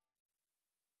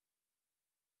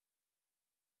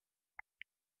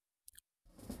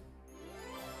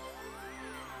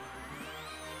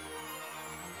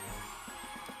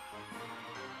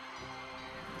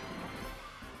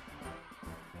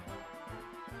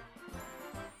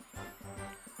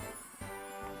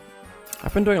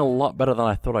 I've been doing a lot better than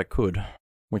I thought I could,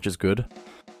 which is good.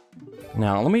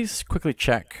 Now, let me quickly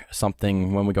check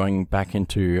something when we're going back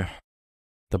into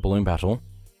the balloon battle.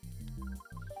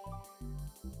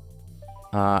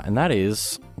 And that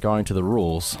is going to the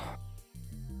rules.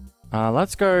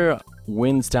 Let's go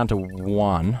wins down to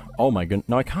 1. Oh my goodness.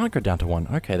 No, I can't go down to 1.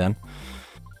 Okay, then.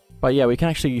 But yeah, we can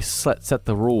actually set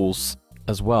the rules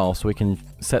as well. So we can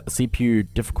set the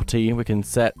CPU difficulty. We can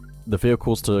set the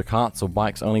vehicles to carts or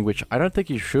bikes only, which I don't think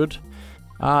you should.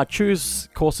 Choose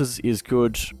courses is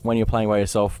good when you're playing by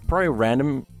yourself. Probably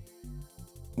random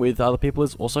with other people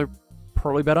is also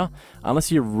probably better.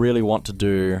 Unless you really want to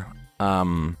do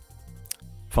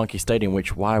Funky Stadium,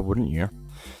 which why wouldn't you?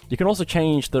 You can also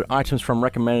change the items from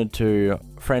recommended to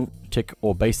frantic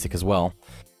or basic as well.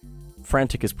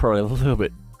 Frantic is probably a little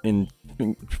bit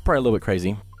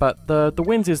crazy, but the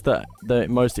wins is the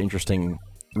most interesting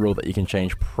rule that you can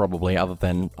change, probably, other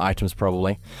than items,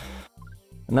 probably.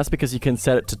 And that's because you can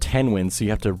set it to 10 wins, so you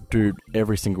have to do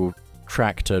every single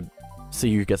track to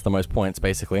see who gets the most points,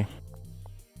 basically.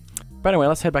 But anyway,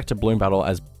 let's head back to Balloon Battle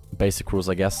as basic rules,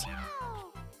 I guess.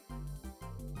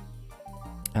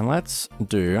 And let's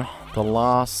do the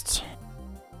last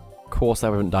course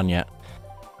that we haven't done yet.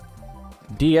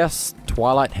 DS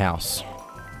Twilight House.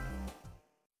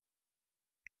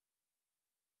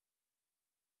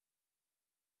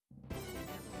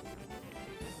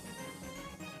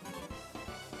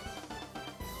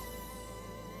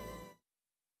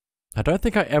 I don't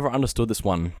think I ever understood this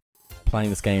one, playing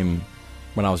this game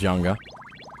when I was younger.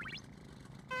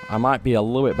 I might be a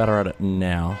little bit better at it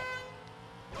now.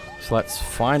 So let's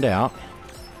find out.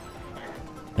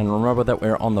 And remember that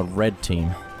we're on the red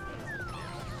team.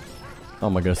 Oh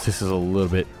my goodness, this is a little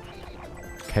bit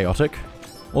chaotic.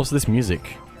 Also, this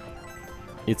music.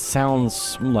 It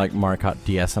sounds like Mario Kart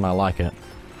DS and I like it.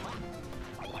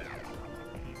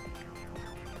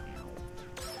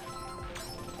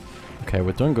 Okay,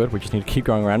 we're doing good. We just need to keep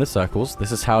going around in circles.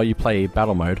 This is how you play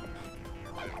battle mode.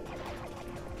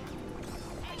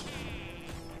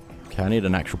 Okay, I need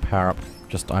an actual power-up.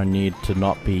 Just I need to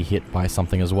not be hit by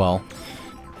something as well.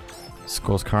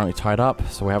 Score's currently tied up,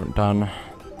 so we haven't done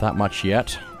that much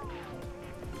yet.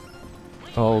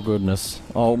 Oh goodness.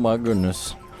 Oh my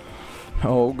goodness.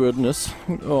 Oh goodness.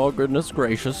 Oh goodness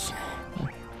gracious.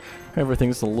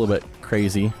 Everything's a little bit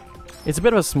crazy. It's a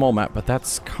bit of a small map, but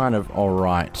that's kind of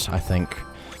alright, I think.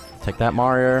 Take that,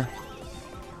 Mario.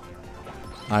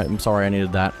 I'm sorry I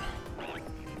needed that.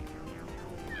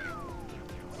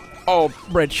 Oh,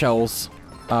 red shells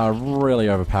are really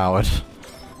overpowered.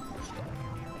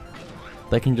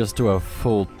 They can just do a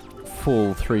full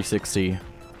 360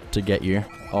 to get you.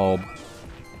 Oh,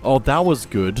 that was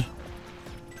good.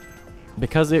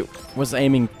 Because it was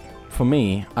aiming for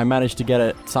me, I managed to get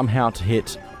it somehow to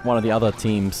hit one of the other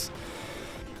teams.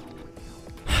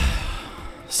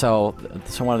 So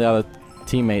one of the other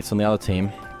teammates on the other team,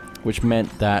 which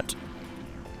meant that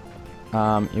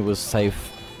it was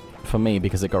safe for me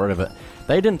because it got rid of it.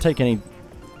 They didn't take any...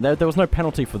 There was no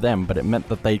penalty for them, but it meant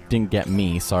that they didn't get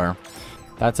me, so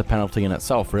that's a penalty in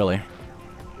itself, really.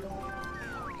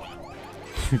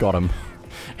 Got him.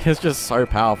 It's just so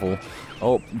powerful.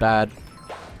 Oh, bad.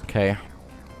 Okay.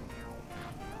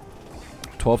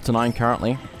 12-9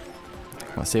 currently.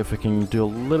 Let's see if we can do a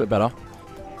little bit better.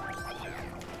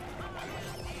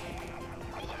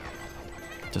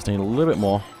 Just need a little bit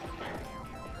more.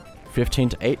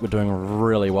 15-8, we're doing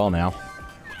really well now.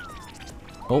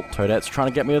 Oh, Toadette's trying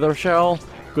to get me with a shell.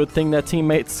 Good thing their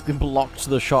teammates blocked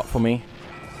the shot for me.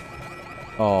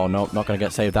 Oh, no, not going to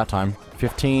get saved that time.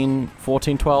 15,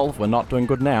 14, 12, we're not doing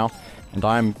good now. And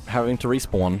I'm having to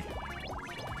respawn.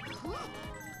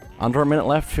 Under a minute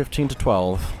left,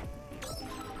 15-12.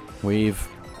 We've...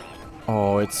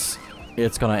 Oh, it's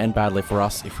going to end badly for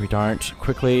us if we don't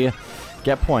quickly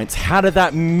get points. How did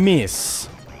that miss?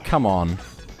 Come on.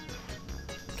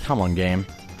 Come on, game.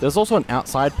 There's also an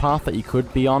outside path that you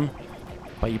could be on,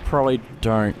 but you probably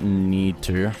don't need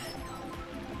to.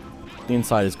 The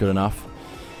inside is good enough.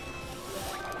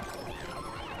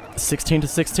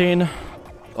 16-16.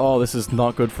 Oh, this is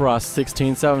not good for us.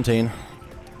 16-17.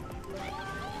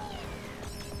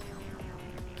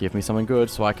 Give me something good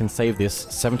so I can save this.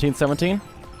 17-17.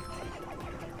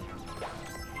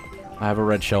 I have a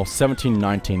red shell.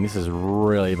 17-19. This is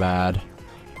really bad.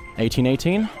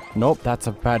 18-18. Nope, that's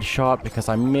a bad shot because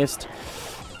I missed.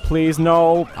 Please,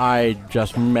 no. I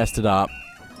just messed it up.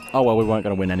 Oh, well, we weren't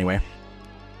going to win anyway.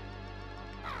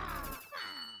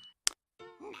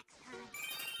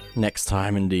 Next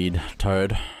time, indeed,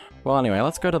 Toad. Well, anyway,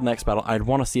 let's go to the next battle. I'd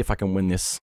want to see if I can win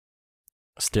this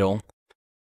still.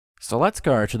 So let's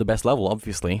go to the best level,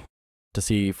 obviously, to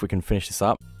see if we can finish this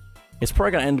up. It's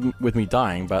probably going to end with me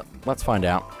dying, but let's find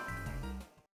out.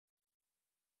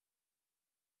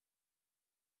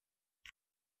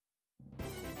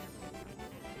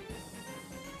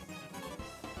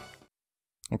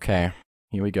 Okay,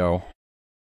 here we go.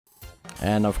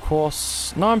 And of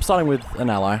course... No, I'm starting with an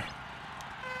ally.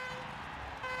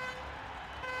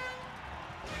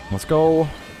 Let's go.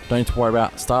 Don't need to worry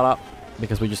about startup,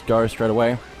 because we just go straight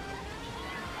away.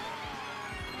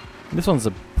 This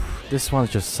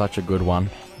one's just such a good one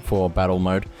for battle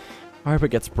mode. I hope it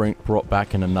gets brought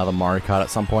back in another Mario Kart at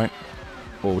some point.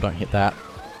 Oh, don't hit that.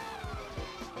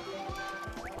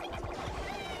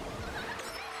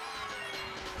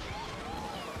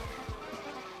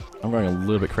 I'm going a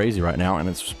little bit crazy right now, and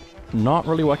it's not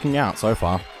really working out so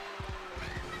far.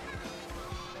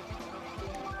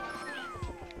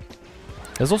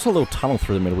 There's also a little tunnel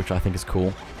through the middle, which I think is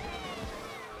cool.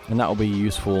 And that will be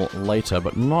useful later,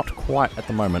 but not quite at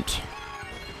the moment.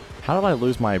 How did I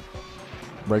lose my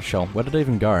red shell? Where did it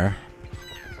even go?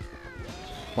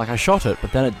 Like, I shot it,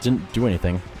 but then it didn't do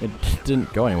anything. It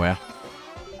didn't go anywhere.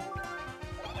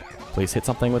 Please hit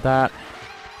something with that.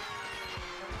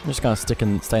 I'm just gonna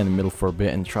stay in the middle for a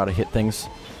bit and try to hit things.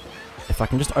 If I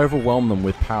can just overwhelm them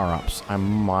with power-ups, I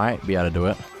might be able to do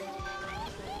it.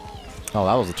 Oh,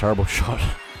 that was a terrible shot.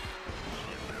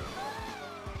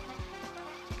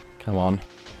 Come on.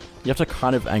 You have to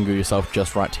kind of angle yourself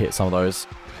just right to hit some of those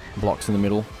blocks in the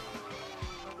middle.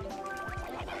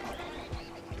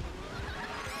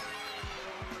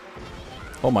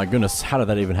 Oh my goodness, how did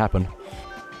that even happen?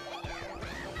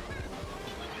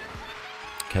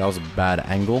 Okay, that was a bad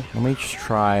angle. Let me just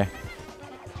try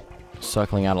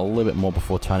circling out a little bit more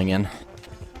before turning in.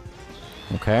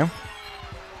 Okay.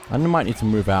 I might need to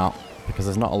move out because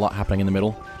there's not a lot happening in the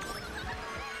middle.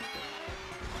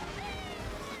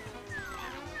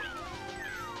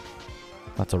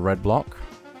 That's a red block.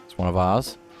 It's one of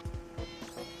ours.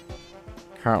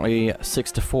 Currently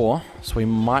 6-4, so we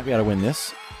might be able to win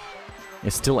this.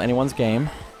 It's still anyone's game.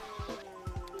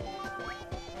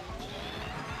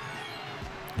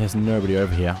 There's nobody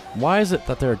over here. Why is it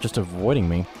that they're just avoiding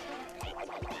me?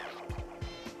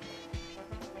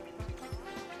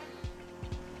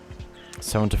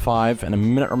 7-5 and a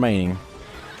minute remaining.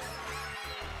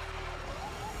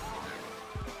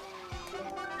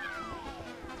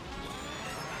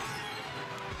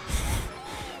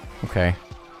 Okay.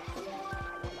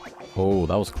 Oh,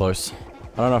 that was close.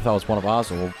 I don't know if that was one of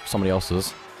ours or somebody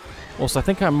else's. Also, I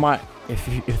think I might... if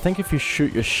you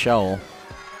shoot your shell...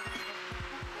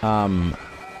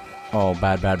 Oh,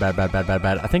 bad.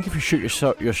 I think if you shoot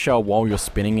your shell while you're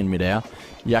spinning in midair,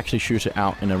 you actually shoot it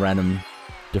out in a random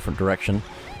different direction.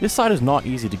 This side is not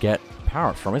easy to get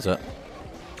power-ups from, is it?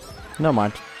 Never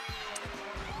mind.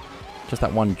 Just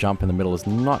that one jump in the middle is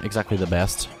not exactly the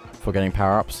best for getting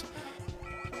power-ups.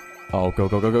 Oh, go.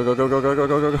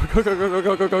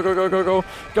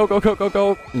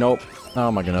 Nope.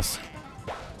 Oh my goodness.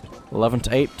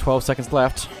 11-8, 12 seconds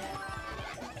left.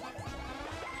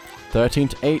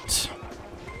 13-8.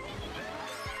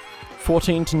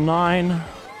 14-9.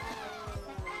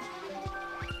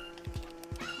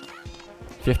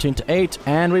 15-8,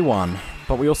 and we won.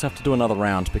 But we also have to do another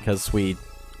round because we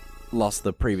lost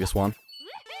the previous one.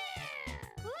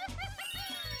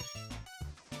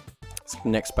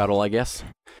 Next battle, I guess.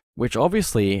 Which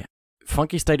obviously,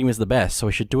 Funky Stadium is the best, so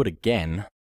we should do it again.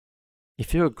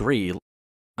 If you agree,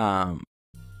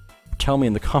 tell me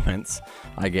in the comments,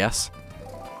 I guess.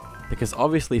 Because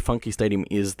obviously Funky Stadium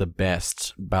is the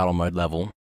best battle mode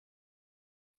level.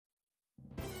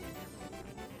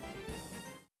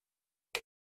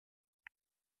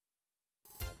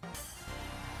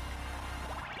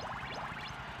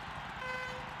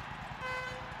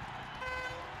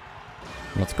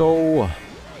 Let's go.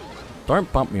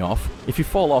 Don't bump me off. If you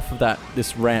fall off of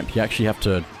this ramp, you actually have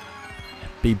to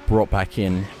be brought back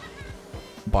in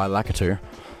by Lakitu.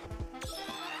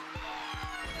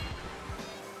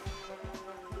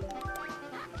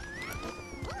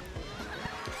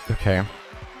 Okay.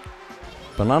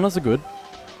 Bananas are good.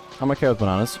 I'm okay with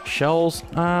bananas. Shells,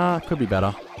 could be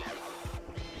better.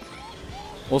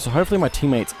 Also, hopefully my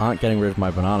teammates aren't getting rid of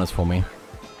my bananas for me.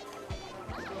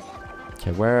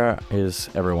 Okay, where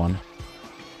is everyone?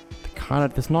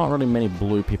 There's not really many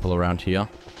blue people around here.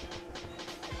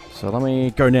 So let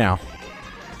me go now.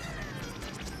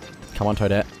 Come on,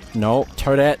 Toadette. No,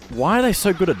 Toadette. Why are they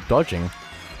so good at dodging?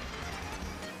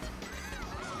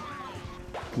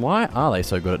 Why are they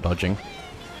so good at dodging?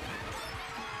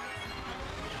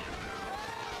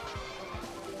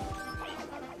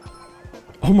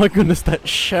 Oh my goodness, that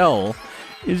shell!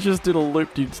 It just did a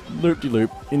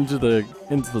loop-de-loop into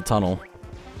the tunnel.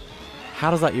 How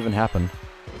does that even happen?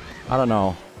 I don't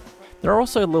know. There are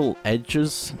also little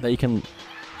edges that you can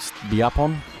be up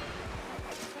on.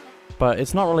 But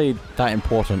it's not really that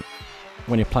important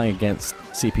when you're playing against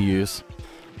CPUs.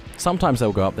 Sometimes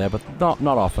they'll go up there, but not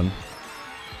often.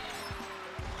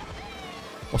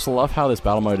 Also love how this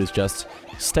battle mode is just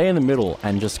stay in the middle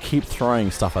and just keep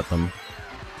throwing stuff at them.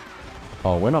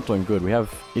 Oh, we're not doing good.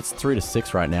 It's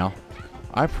 3-6 right now.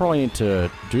 I probably need to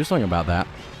do something about that.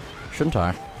 Shouldn't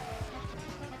I?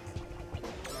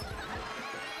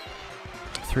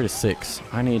 3-6.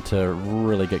 I need to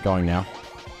really get going now.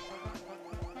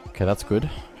 Okay, that's good.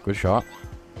 Good shot.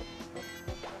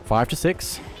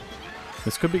 5-6.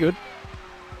 This could be good.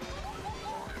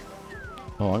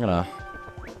 Oh, I'm gonna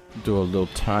do a little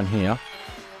turn here.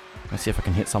 Let's see if I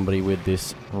can hit somebody with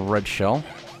this red shell.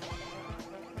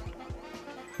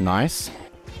 Nice.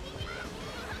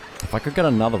 If I could get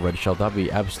another red shell, that'd be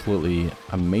absolutely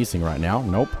amazing right now.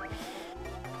 Nope.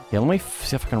 Yeah, let me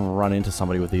see if I can run into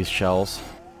somebody with these shells.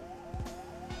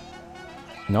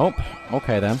 Nope.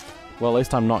 Okay then. Well, at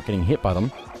least I'm not getting hit by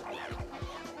them.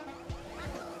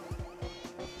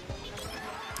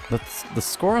 The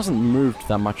score hasn't moved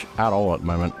that much at all at the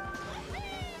moment.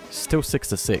 Still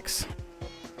 6-6.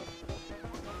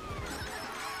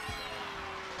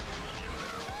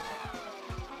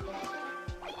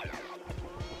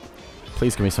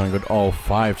 Please give me something good. Oh,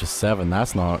 5-7.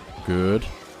 That's not good.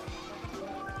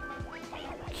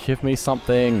 Give me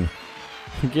something.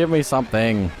 Give me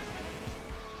something.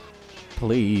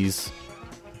 Please.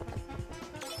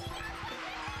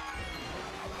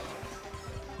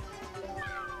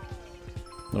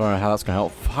 I don't know how that's gonna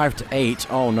help. 5-8.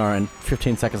 Oh no, and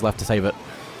 15 seconds left to save it.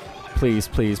 Please,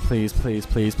 please, please, please,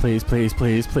 please, please, please,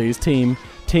 please, please.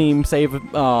 Team, save it.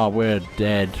 Oh, we're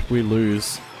dead. We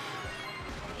lose.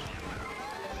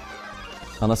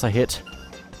 Unless I hit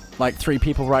like 3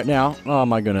 people right now. Oh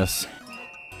my goodness.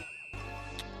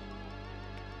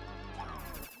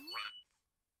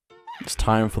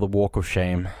 time for the walk of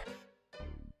shame.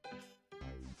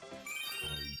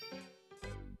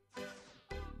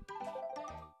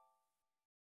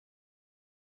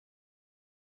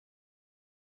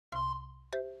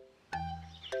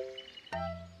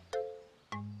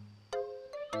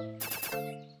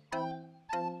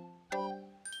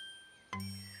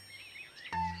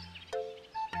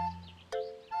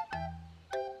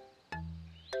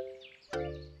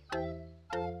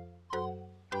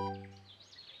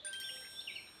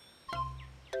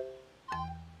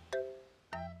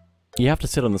 You have to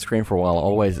sit on the screen for a while,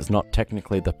 always. It's not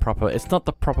technically the proper... It's not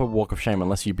the proper walk of shame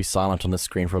unless you be silent on the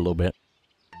screen for a little bit.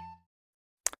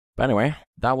 But anyway,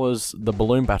 that was the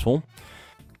balloon battle.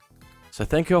 So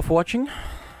thank you all for watching,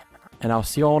 and I'll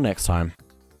see you all next time.